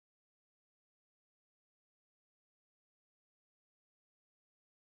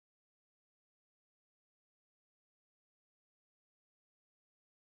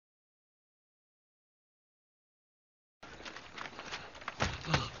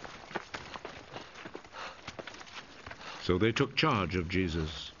So they took charge of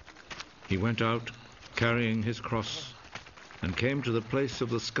Jesus. He went out, carrying his cross, and came to the place of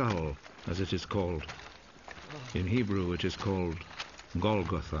the skull, as it is called. In Hebrew it is called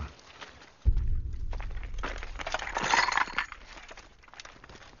Golgotha.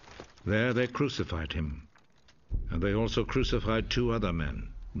 There they crucified him, and they also crucified 2 other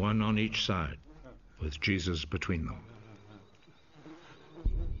men, one on each side, with Jesus between them.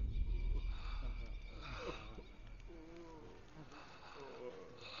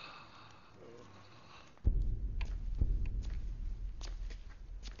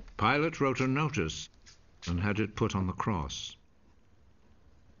 Pilate wrote a notice and had it put on the cross.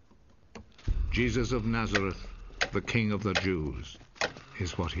 Jesus of Nazareth, the King of the Jews,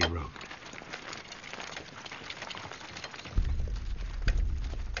 is what he wrote.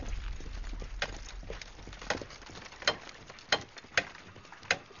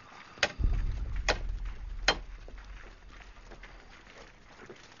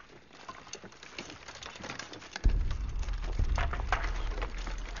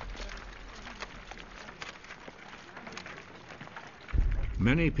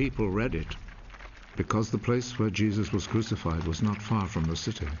 Many people read it because the place where Jesus was crucified was not far from the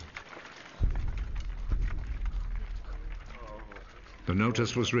city. The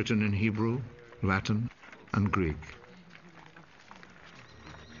notice was written in Hebrew, Latin, and Greek.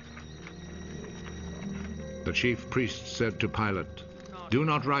 The chief priest said to Pilate, "Do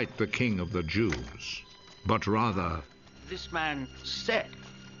not write the King of the Jews, but rather..." This man said,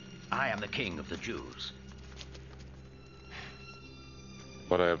 "I am the King of the Jews."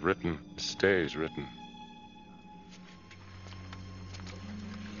 What I have written stays written.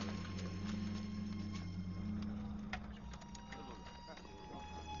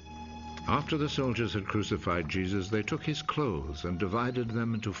 After the soldiers had crucified Jesus, they took his clothes and divided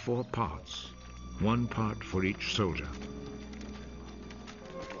them into 4 parts, 1 part for each soldier.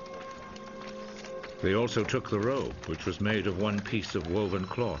 They also took the robe, which was made of 1 piece of woven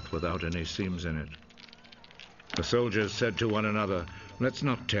cloth without any seams in it. The soldiers said to one another, "Let's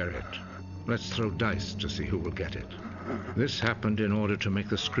not tear it. Let's throw dice to see who will get it." This happened in order to make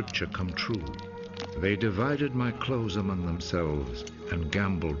the scripture come true. They divided my clothes among themselves and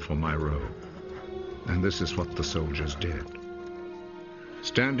gambled for my robe. And this is what the soldiers did.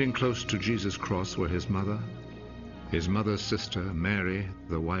 Standing close to Jesus' cross were his mother's sister, Mary,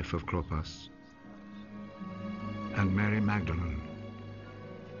 the wife of Clopas, and Mary Magdalene.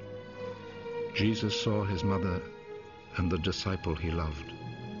 Jesus saw his mother and the disciple he loved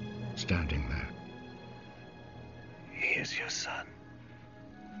standing there. "He is your son."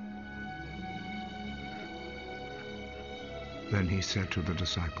 Then he said to the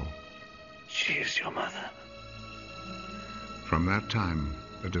disciple, "She is your mother." From that time,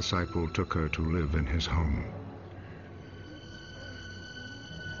 the disciple took her to live in his home.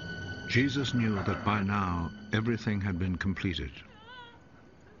 Jesus knew that by now everything had been completed.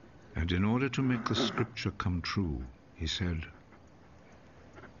 And in order to make the scripture come true, he said,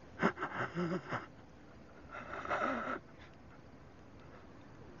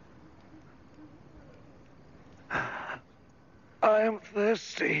 "I am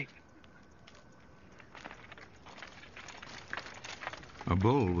thirsty." A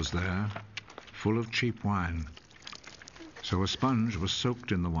bowl was there, full of cheap wine. So a sponge was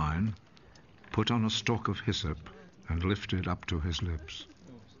soaked in the wine, put on a stalk of hyssop, and lifted up to his lips.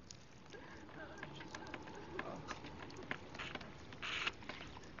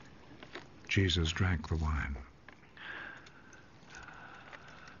 Jesus drank the wine.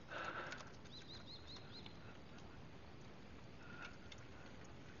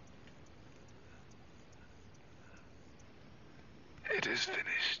 "It is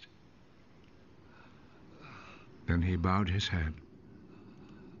finished." Then he bowed his head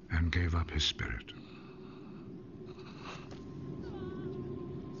and gave up his spirit.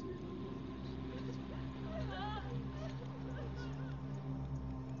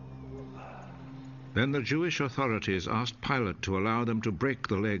 Then the Jewish authorities asked Pilate to allow them to break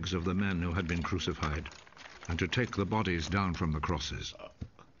the legs of the men who had been crucified and to take the bodies down from the crosses.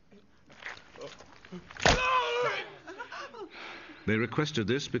 They requested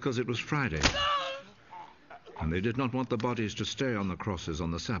this because it was Friday, and they did not want the bodies to stay on the crosses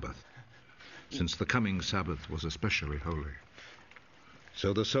on the Sabbath, since the coming Sabbath was especially holy.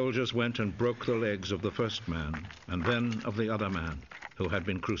 So the soldiers went and broke the legs of the first man and then of the other man who had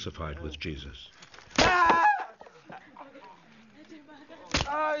been crucified with Jesus.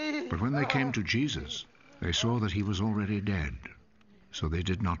 But when they came to Jesus, they saw that he was already dead, so they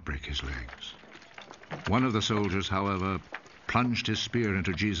did not break his legs. One of the soldiers, however, plunged his spear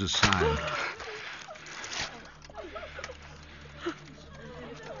into Jesus' side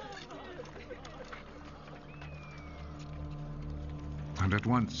and at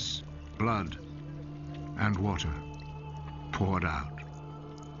once blood and water poured out.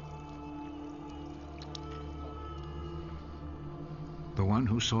 The one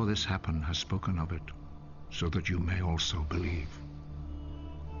who saw this happen has spoken of it, so that you may also believe.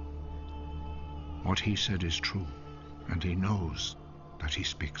 What he said is true, and he knows that he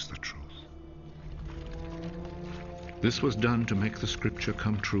speaks the truth. This was done to make the scripture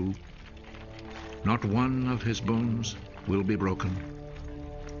come true. Not one of his bones will be broken.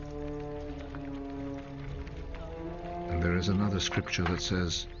 And there is another scripture that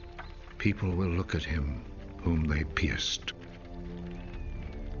says, people will look at him whom they pierced.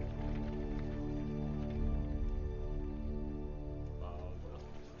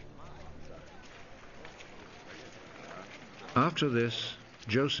 After this,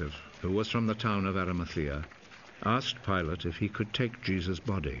 Joseph, who was from the town of Arimathea, asked Pilate if he could take Jesus'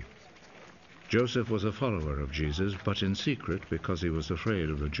 body. Joseph was a follower of Jesus, but in secret because he was afraid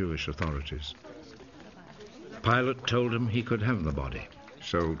of the Jewish authorities. Pilate told him he could have the body,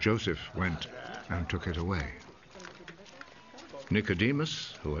 so Joseph went and took it away.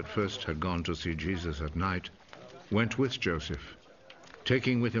 Nicodemus, who at first had gone to see Jesus at night, went with Joseph,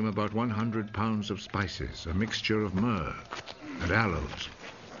 taking with him about 100 pounds of spices, a mixture of myrrh and aloes.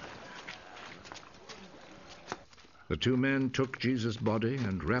 The two men took Jesus' body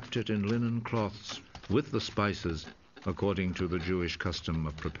and wrapped it in linen cloths with the spices, according to the Jewish custom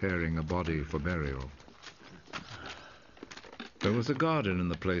of preparing a body for burial. There was a garden in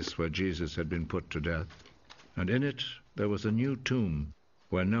the place where Jesus had been put to death, and in it there was a new tomb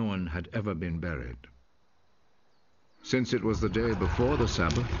where no one had ever been buried. Since it was the day before the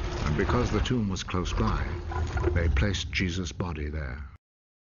Sabbath, and because the tomb was close by, they placed Jesus' body there.